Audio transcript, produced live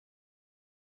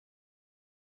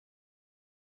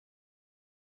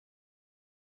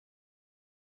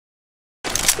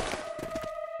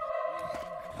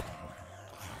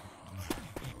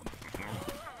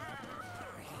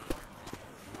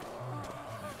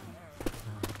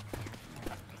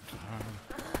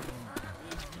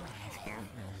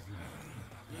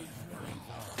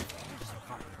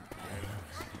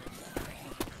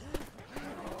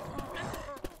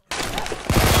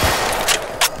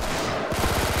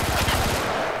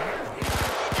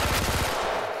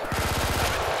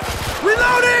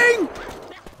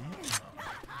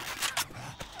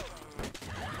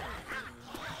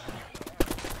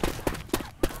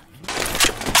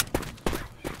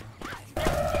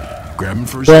grabbing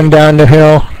for a Run down the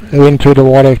hill into the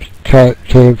water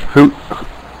cave. Who?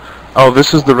 Oh,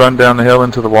 this is the run down the hill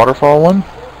into the waterfall one?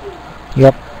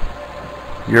 Yep.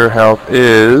 Your health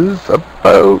is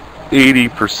about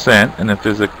 80%, and if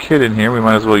there's a kit in here, we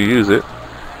might as well use it.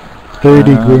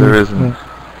 30 green. There isn't.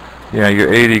 Yeah,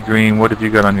 you're 80 green. What have you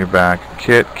got on your back?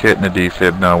 Kit and a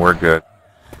defib. No, we're good.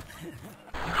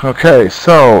 Okay,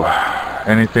 so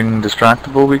anything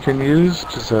distractible we can use?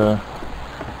 Just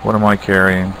what am I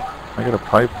carrying? I got a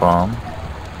pipe bomb.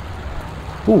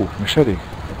 Ooh, machete.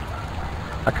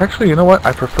 Actually, you know what?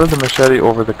 I prefer the machete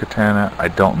over the katana. I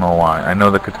don't know why. I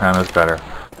know the katana's better.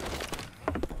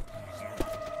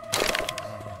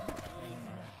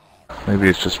 Maybe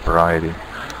it's just variety.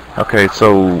 Okay,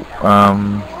 so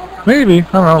maybe,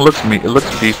 I don't know. It looks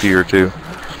beefier too.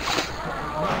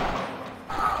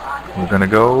 We're gonna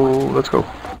go. Let's go.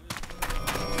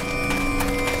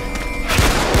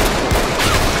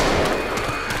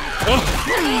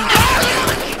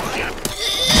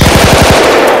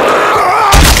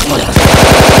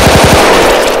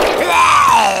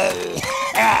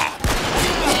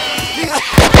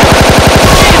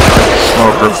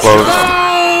 Smoker close.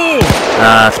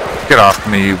 Get off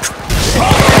me, you. We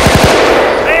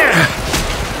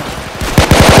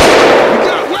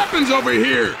got weapons over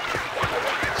here.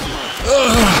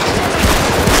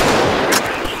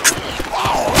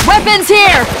 Weapons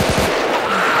here!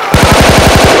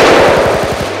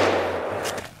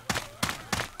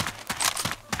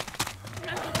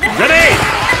 Grenade!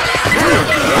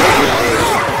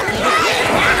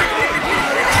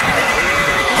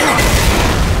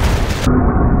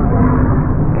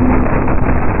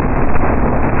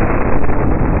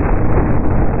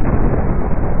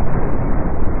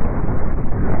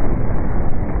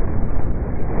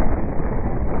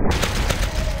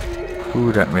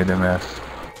 Ooh, that made a mess.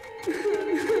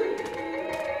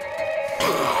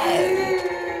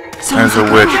 There's a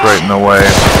witch right in the way.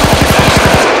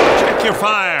 Check your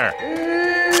fire!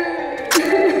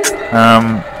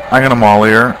 I'm gonna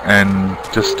molly her and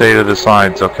just stay to the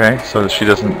sides, okay? So that she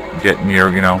doesn't get near,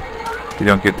 you know, he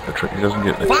doesn't get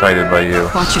excited by you.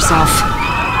 Watch yourself.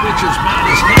 Bitches mad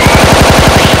as hell.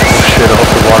 Shit, I hope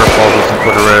the waterfall doesn't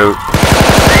put her out.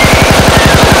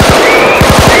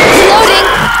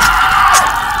 Reloading!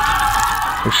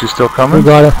 Is she still coming? We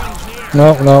got her.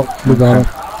 No, we got her.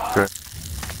 Good.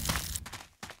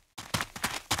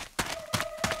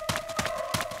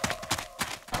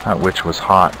 That witch was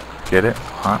hot. Get it?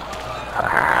 Hot.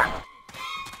 Ah.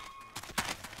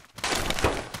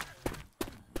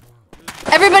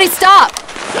 Everybody stop!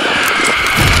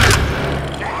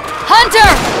 Hunter!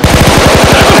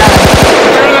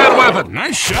 Secure that weapon.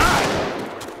 Nice shot.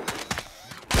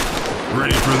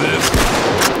 Ready for this?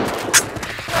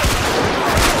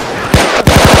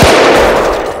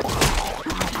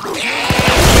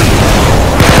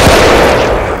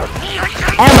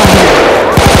 Ammo here.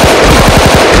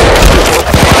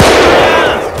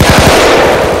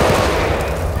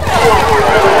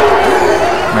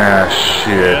 Ah,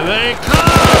 shit. Here they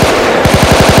come!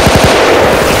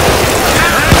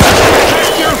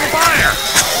 Check your fire.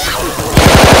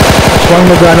 Swung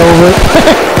the gun over it.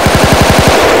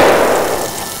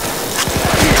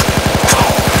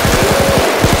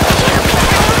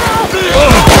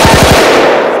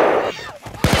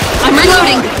 I'm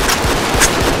reloading.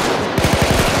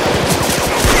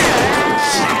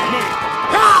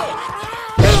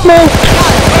 Smoke!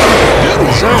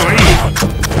 Zoe.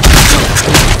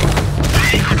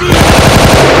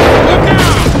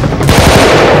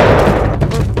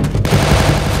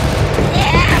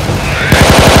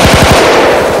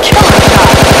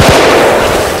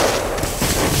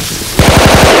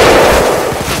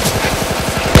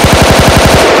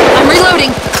 I'm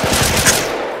reloading.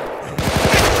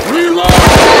 Reload.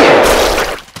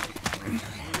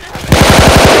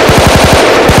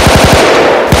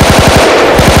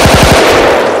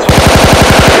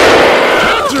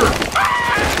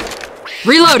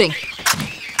 Reloading.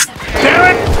 Damn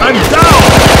it! I'm down!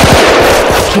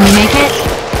 Can you make it?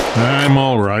 I'm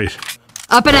all right.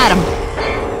 Up and at him.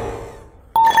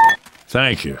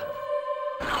 Thank you.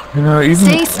 You know, even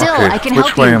Stay still, okay, I can which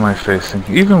help way you. am I facing?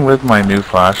 Even with my new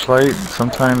flashlight,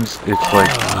 sometimes it's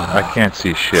like I can't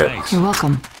see shit. Thanks. You're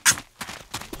welcome.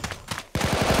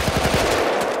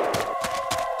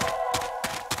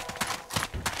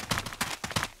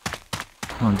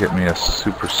 I'll get me a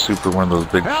super one of those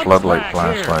big floodlight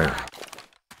flashlights.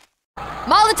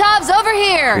 Molotovs over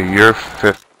here! Okay, you're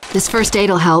fifth. This first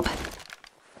aid'll help.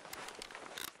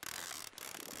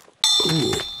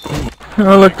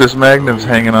 Oh look, there's magnums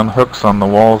hanging on hooks on the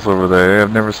walls over there.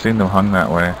 I've never seen them hung that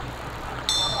way.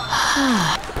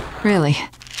 Really?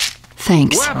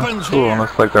 Thanks. Weapons Cool, here.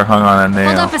 looks like they're hung on a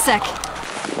Hold nail. up a sec.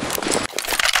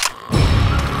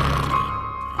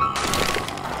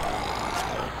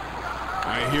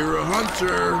 I hear a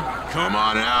hunter. Come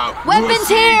on out. Weapons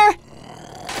pussy. here!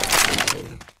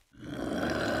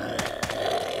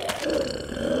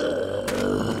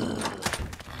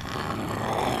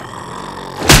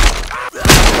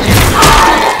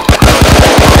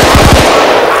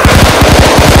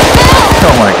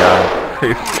 Oh my god.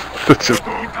 He's such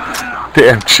a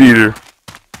damn cheater.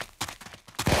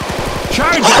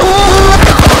 Charge it.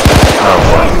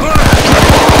 Oh,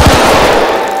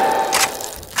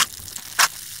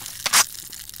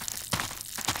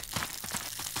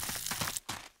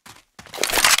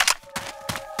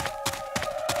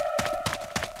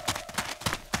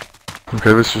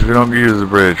 okay, this is, we don't use the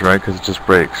bridge, right? Because it just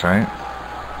breaks, right?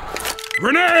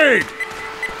 Grenade!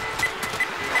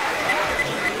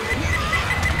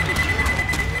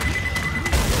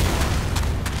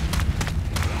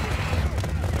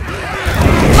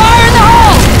 Fire in the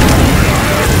hole!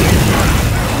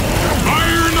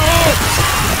 Fire in the hole!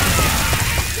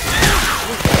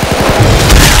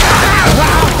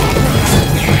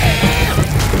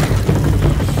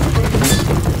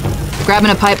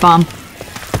 Grabbing a pipe bomb.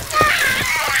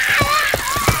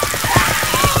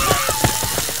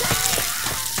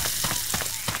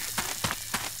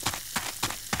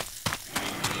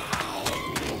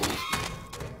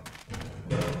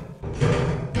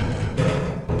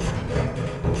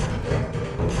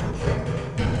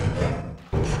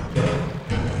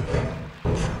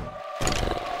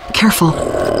 Careful.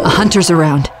 A hunter's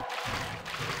around.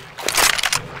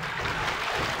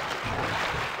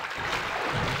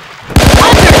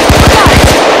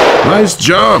 Nice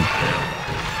job.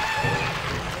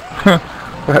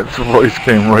 That voice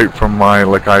came right from my,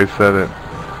 like I said it.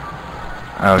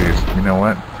 Oh, you know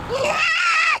what?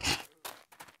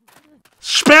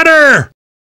 Spitter!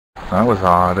 That was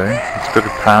odd, eh? It's good to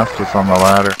pass us on the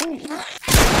ladder.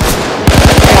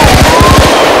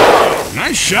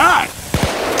 Nice shot.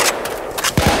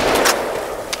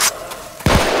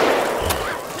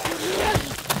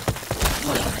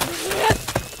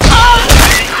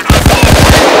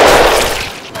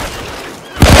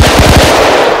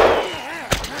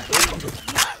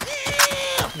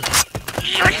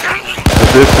 So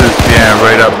this is, yeah,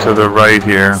 right up to the right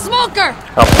here. Smoker!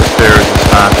 Up the stairs as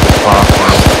fast as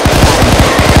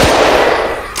possible.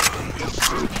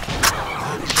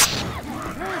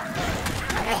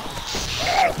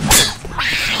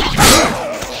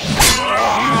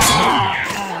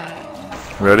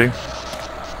 Ready?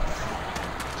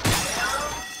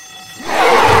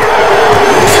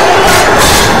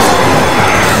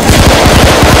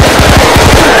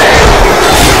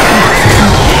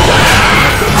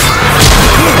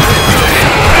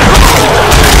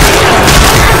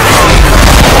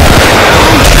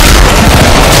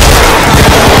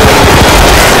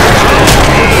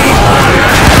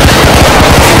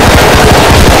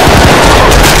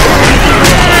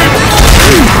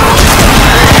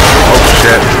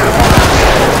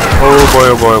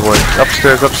 Oh boy, oh boy.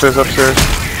 Upstairs, upstairs, upstairs.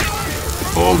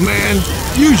 Old man,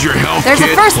 use your health There's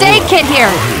kit. a first aid kit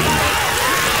here.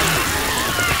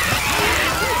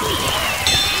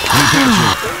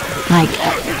 Like,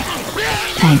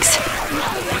 thanks.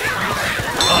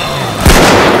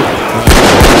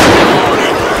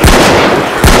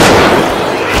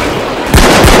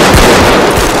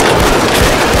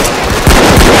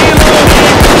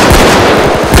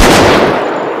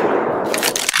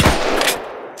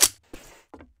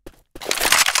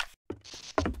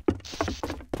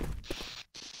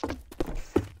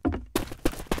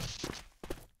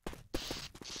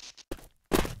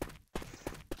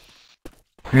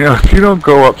 You know, if you don't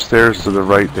go upstairs to the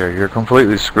right there, you're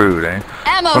completely screwed, eh?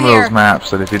 Ammo One of here. those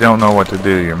maps that if you don't know what to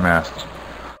do, you're messed.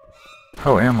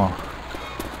 Oh, ammo.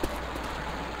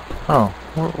 Oh,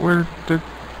 where did...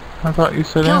 I thought you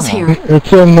said Kills ammo. here.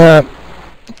 It's in that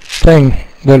thing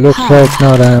that looks like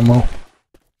not ammo.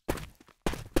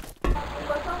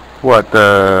 What,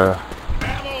 the...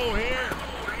 Ammo here.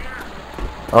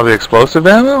 Oh, the explosive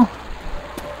ammo?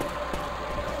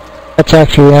 That's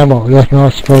actually ammo. That's not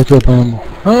explosive ammo.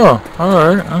 Oh,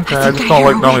 alright, okay. I just don't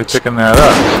like normally picking that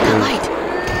up, because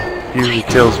Right. it usually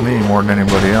kills me more than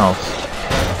anybody else.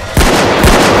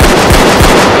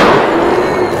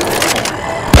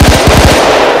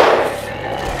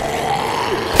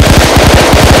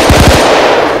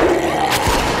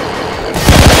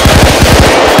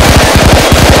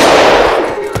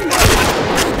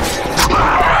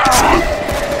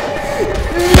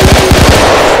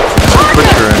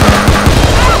 Butcher in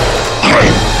there.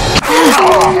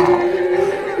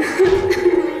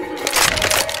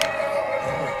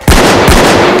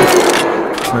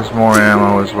 There's more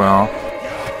ammo as well.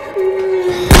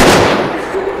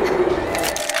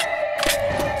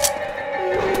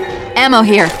 Ammo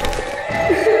here.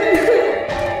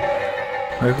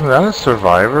 Isn't that a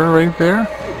survivor right there?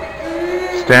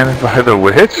 Standing by the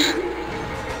witch?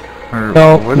 Or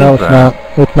No, what no, is it's that?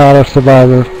 not. It's not a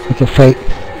survivor. It's a fake.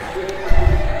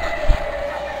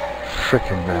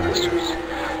 Frickin'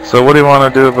 bastards. So what do you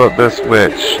want to do about this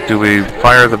witch? Do we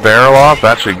fire the barrel off?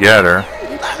 That should get her.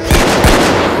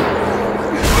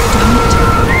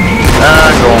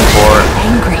 Ah, going for it.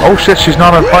 Angry. Oh shit, she's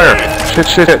not on fire. Shit,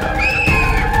 shit, shit.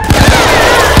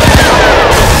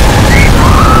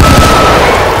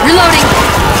 Reloading.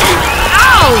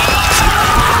 Ow!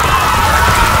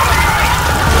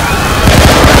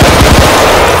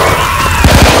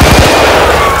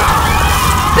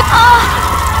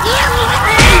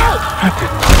 That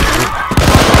did not do that.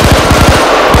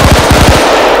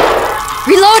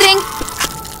 Reloading.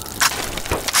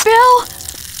 Bill.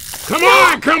 Come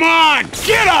on, come on!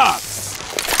 Get up!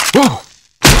 Whoa.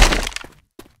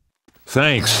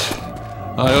 Thanks.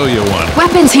 I owe you one.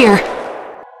 Weapons here.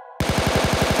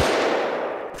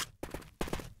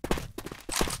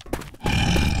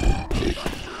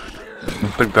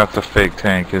 I think that's a fake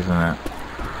tank, isn't it?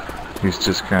 He's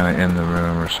just kind of in the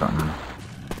room or something.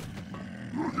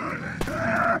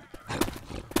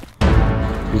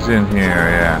 He's in here,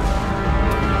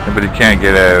 yeah. But he can't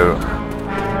get out.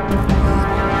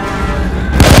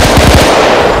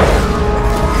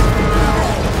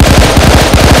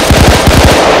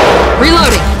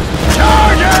 Reloading.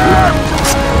 Charger!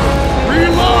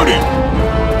 Reloading!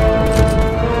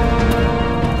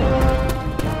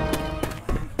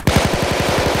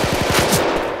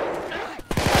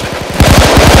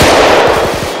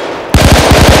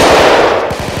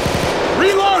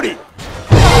 Reloading!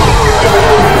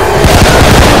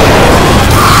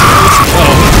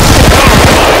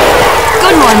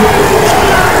 Good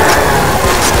one.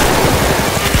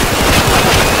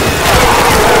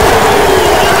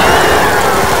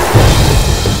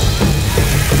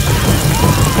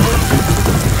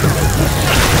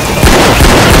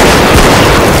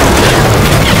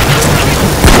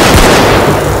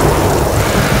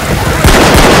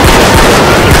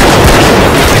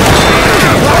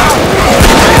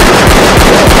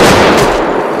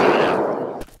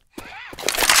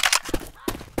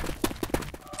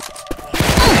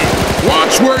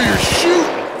 Watch where you're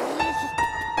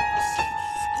shooting!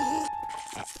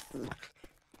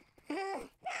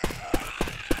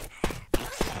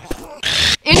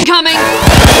 Incoming.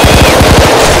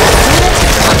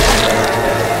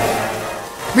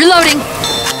 Reloading.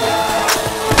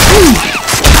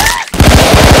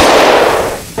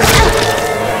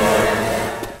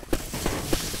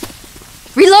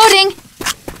 Reloading.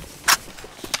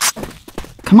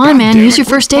 Come on, man. Damn Use it, your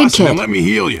quit first aid fussing kit. and let me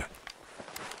heal you.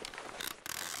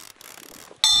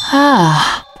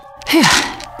 Ah. Phew.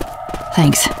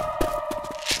 Thanks.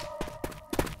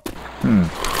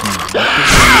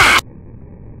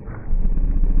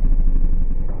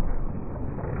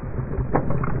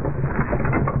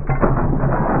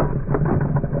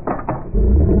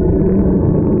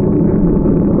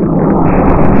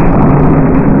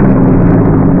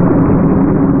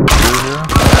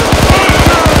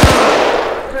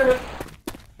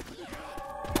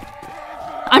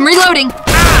 I'm reloading.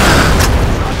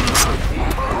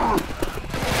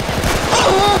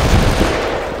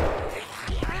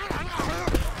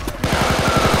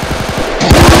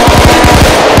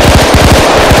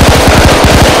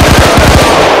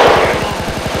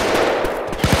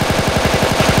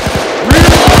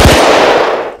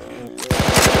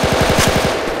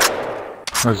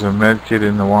 There's a med kit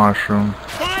in the washroom.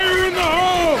 Fire in the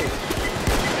hole!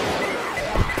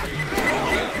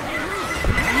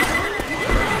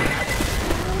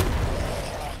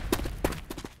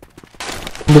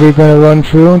 Somebody gonna run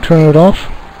through and turn it off?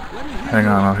 Hang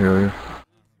on, I'll heal you.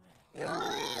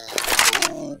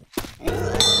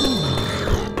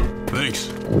 Thanks.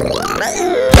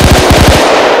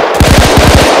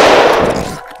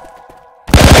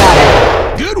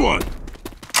 Good one!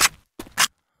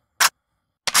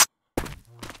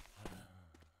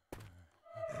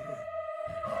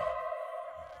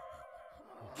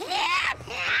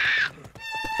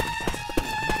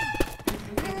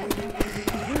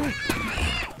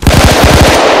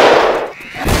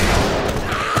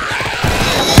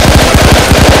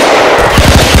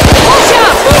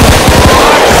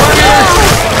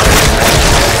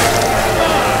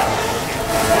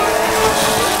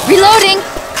 Reloading.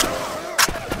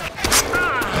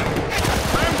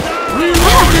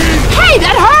 Hey,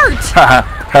 that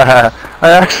hurt! I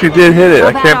actually did hit it.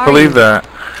 I How bad can't are believe you? that.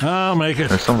 I'll make it.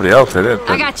 There's somebody else hit it.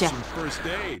 I got you. First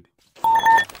aid.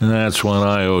 That's one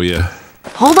I owe you.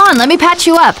 Hold on, let me patch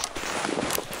you up.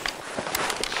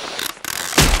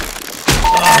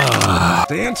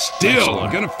 Stand still.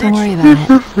 I'm gonna Don't fix worry it.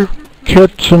 about it.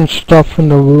 Kits and stuff in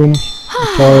the room.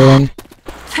 Sorry.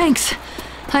 Thanks.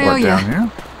 I owe What, you. down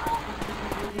here?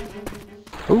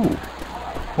 Ooh.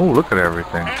 Oh, look at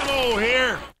everything. Ammo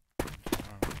here.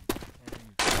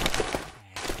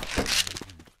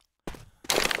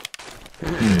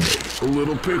 A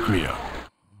little pick-me-up.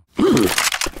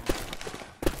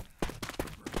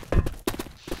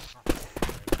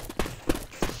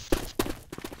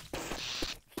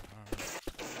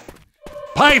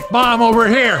 Pipe bomb over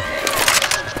here.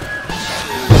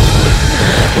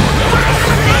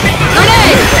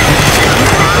 Grenade!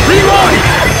 Reloading.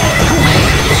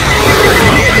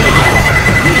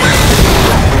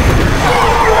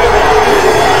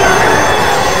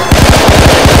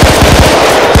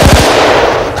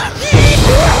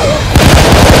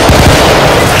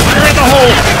 Fire in the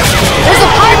hole. There's a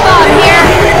pipe bomb here!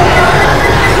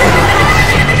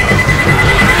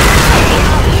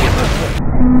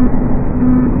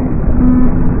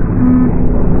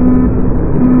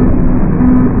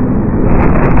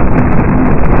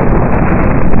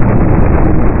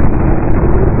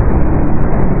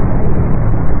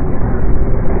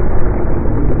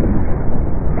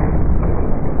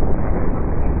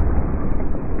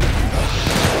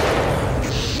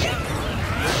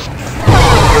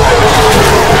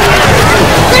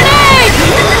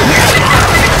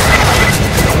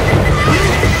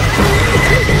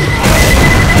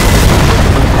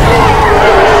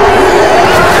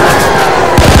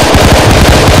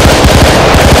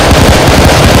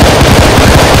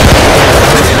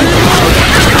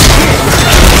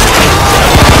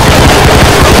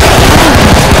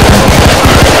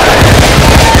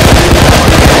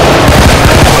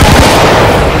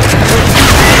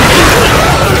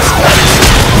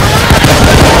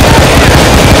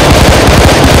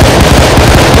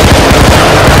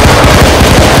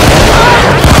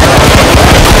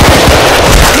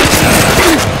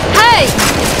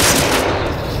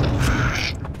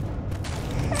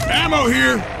 Ammo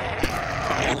here.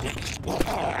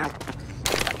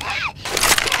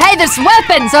 Hey, there's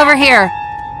weapons over here!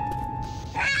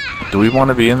 Do we want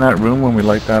to be in that room when we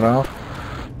light that off?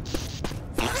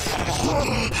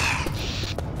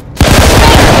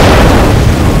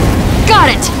 Got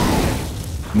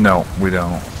it! No, we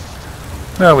don't.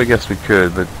 Well, we guess we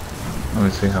could, but let me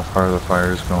see how far the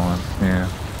fire is going. Yeah.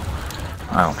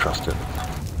 I don't trust it.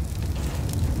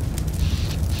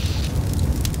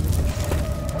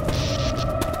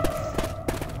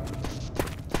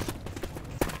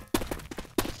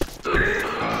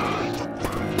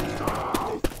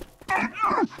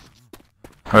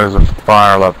 There's a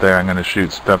fire up there. I'm going to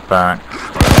shoot. Step back.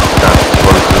 Got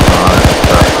explosives on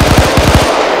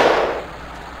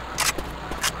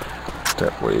it.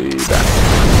 Step way back.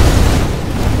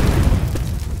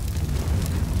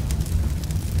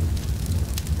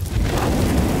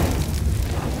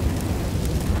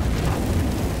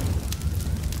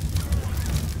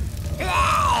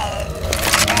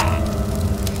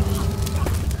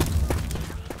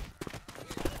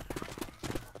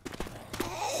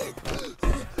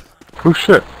 Oh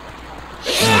shit. Am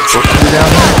I supposed to be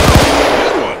down there?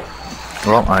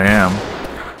 Well, I am.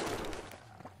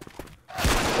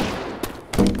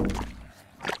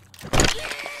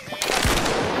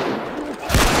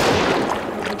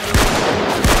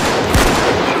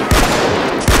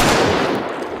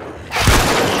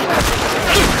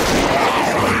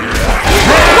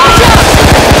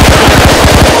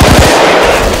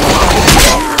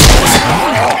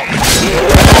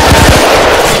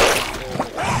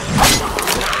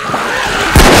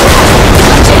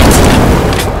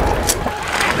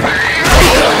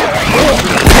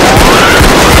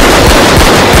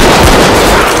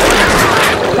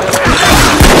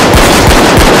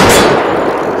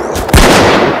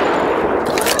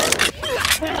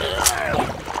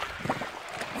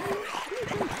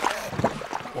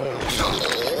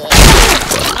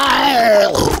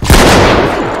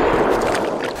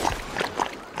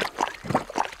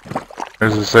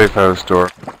 There's a safe house door.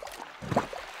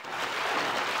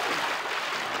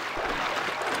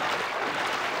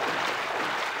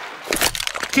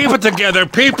 Keep it together,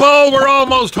 people! We're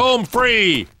almost home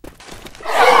free!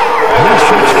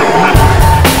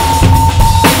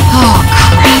 Oh,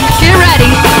 crap. Get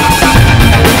ready!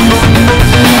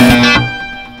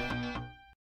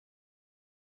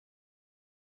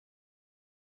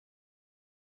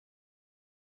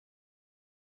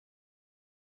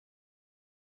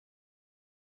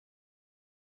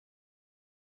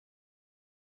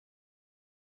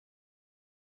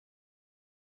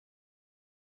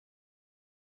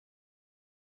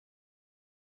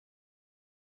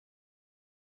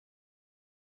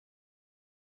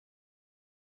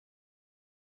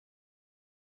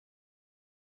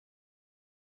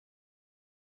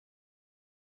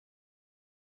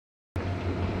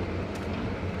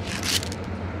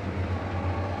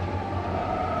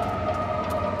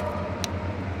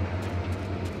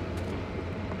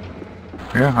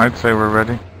 Yeah, I'd say we're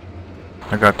ready.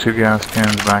 I got 2 gas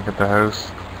cans back at the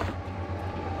house.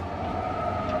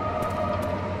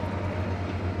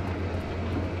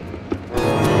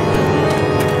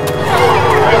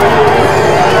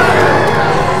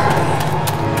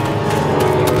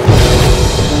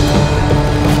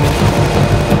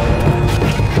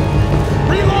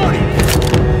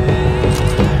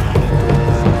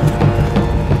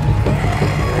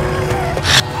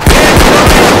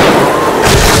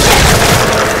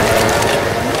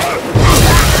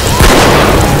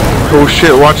 Oh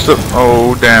shit, watch the...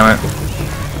 Oh, damn it.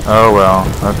 Oh well.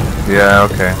 Yeah,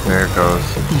 okay, there it goes.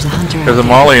 There's a hunter. There's a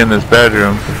Molly in this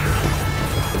bedroom.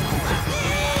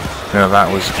 Yeah,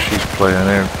 that was cheap play.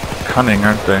 They're cunning,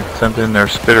 aren't they? Sent in their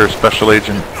spitter special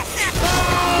agent.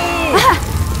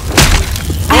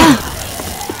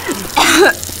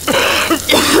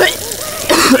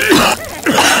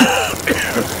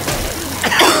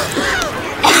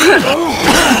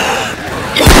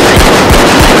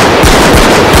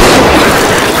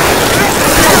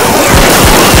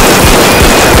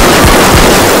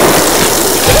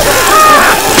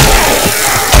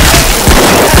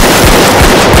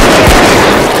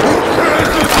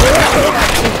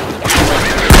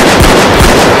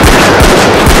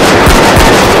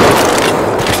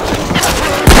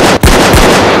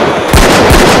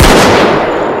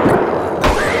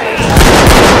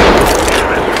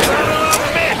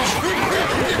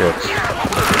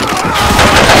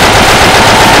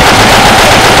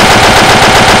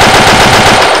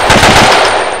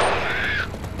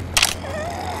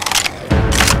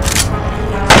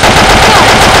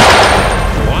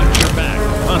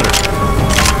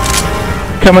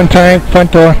 Coming tank,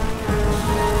 front door.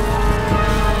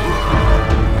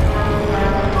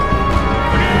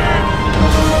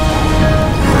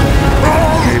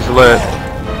 He's lit.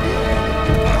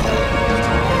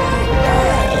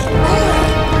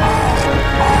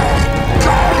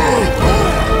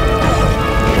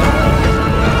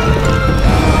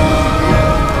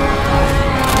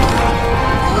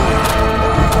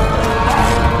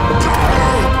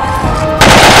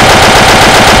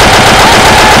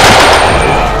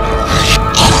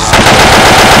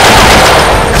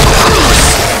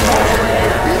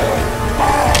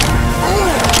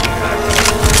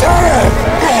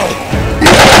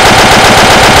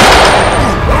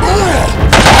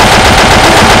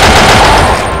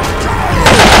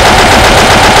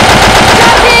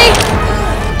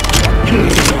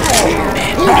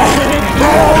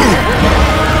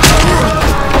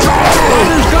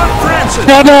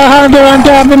 Hunter on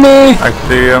top of me! I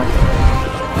see you.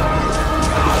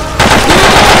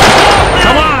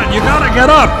 Come on, you gotta get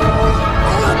up!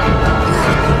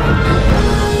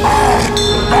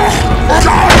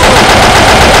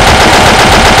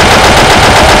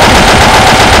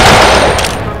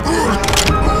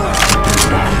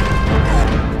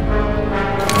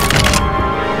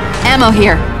 Ammo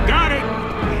here. Got it!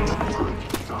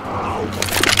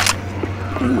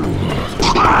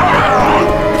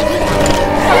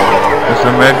 There's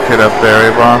a med kit up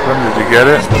there, eh, Bowfin? Did you get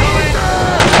it?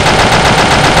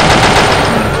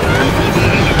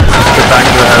 Let's get back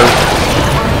to the house.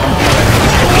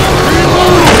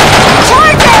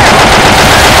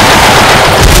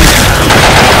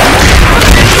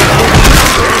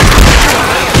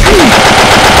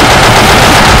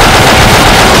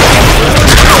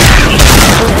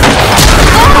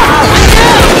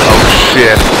 Oh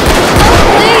shit.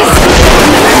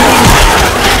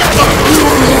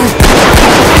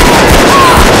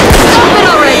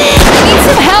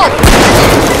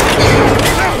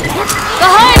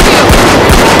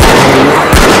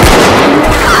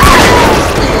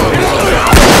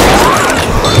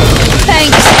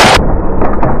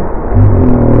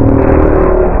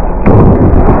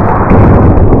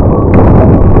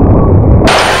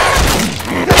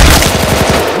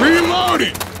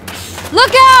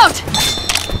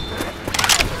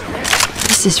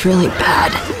 This is really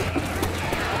bad.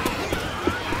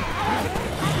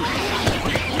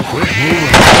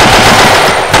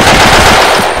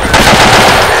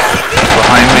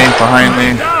 Behind me.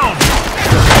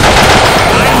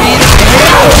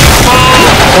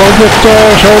 Hold the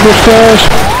stairs, hold the stairs.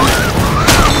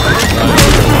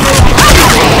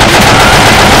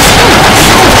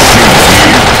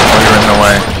 Oh, you're in the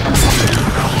way.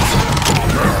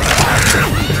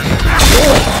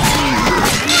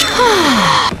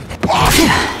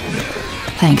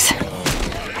 Thanks.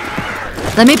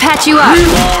 Let me patch you up.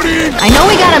 Reloading! I know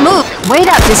we gotta move. Wait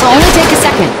up, this will only take a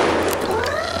second.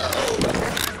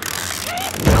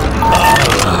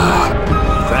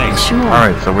 Thanks. Sure.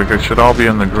 Alright, so we should all be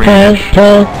in the Tank, greenish.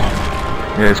 tank.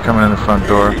 Yeah, he's coming in the front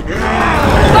door.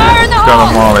 Fire in the hole! got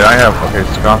them all. I have. Okay,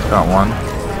 Skot's got one.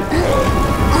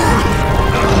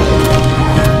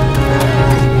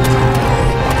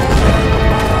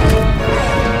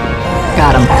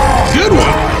 Got him. Good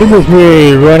one. Soon as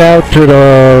we run out to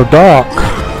the dock.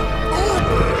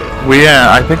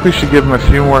 Yeah, I think we should give him a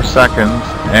few more seconds,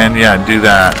 and yeah, do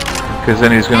that, because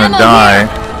then he's gonna die.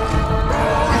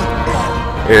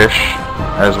 Ish,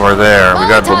 as we're there.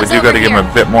 But we do got to give him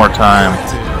a bit more time.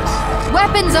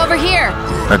 Weapons over here.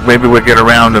 Like maybe we get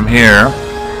around him here,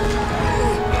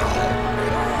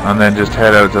 and then just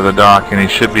head out to the dock, and he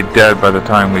should be dead by the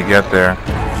time we get there.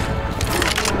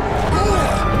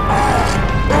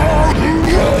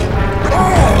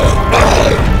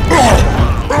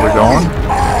 We're going?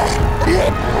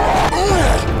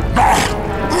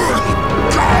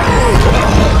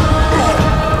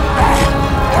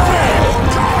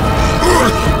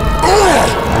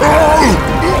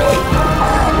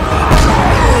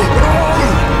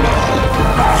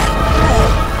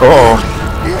 Uh-oh.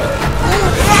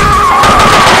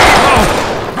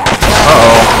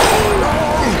 Uh-oh.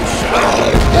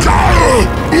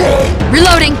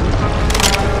 Reloading.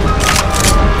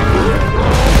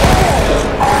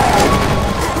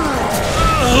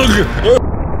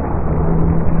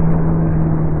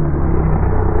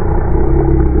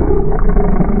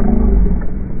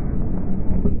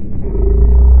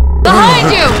 Behind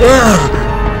you!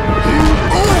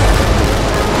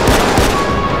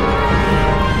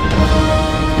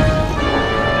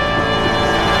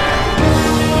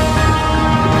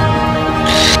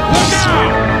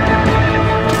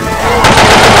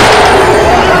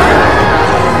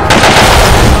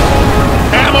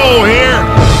 Ammo here!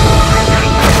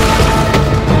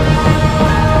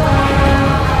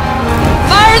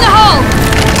 Fire in the hole!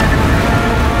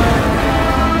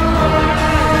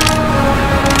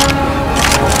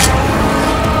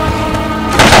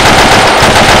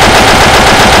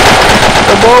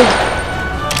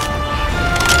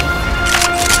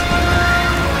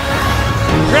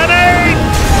 Grenade!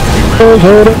 Hold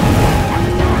it.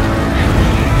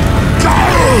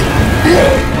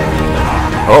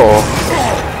 Uh-oh.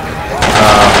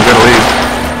 We're gonna leave.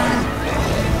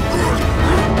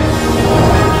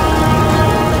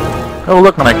 Oh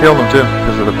look, and I killed him too,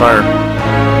 because of the fire.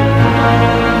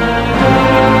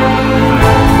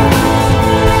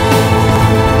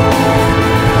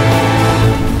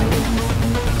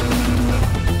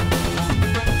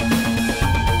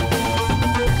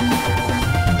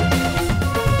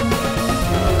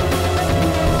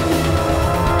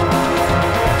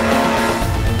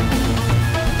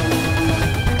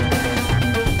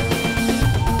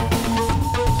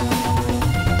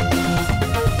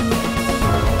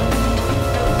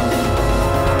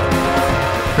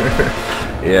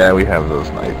 Yeah, we have those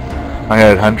nights. I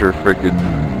had Hunter friggin'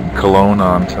 cologne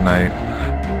on tonight.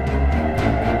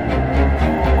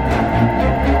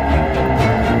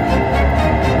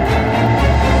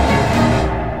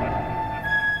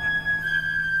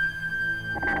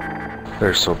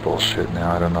 They're so bullshit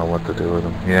now, I don't know what to do with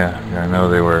them. Yeah, I know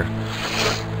they were.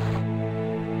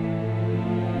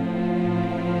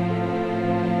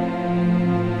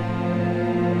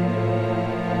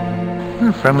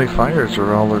 Friendly fires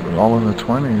are all in the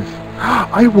 20s.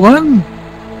 I won!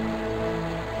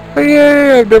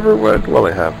 Yay, I've never won. Well,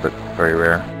 I have, but very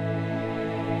rare.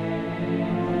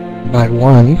 I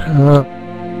won.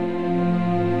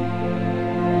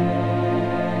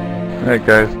 Alright,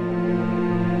 guys.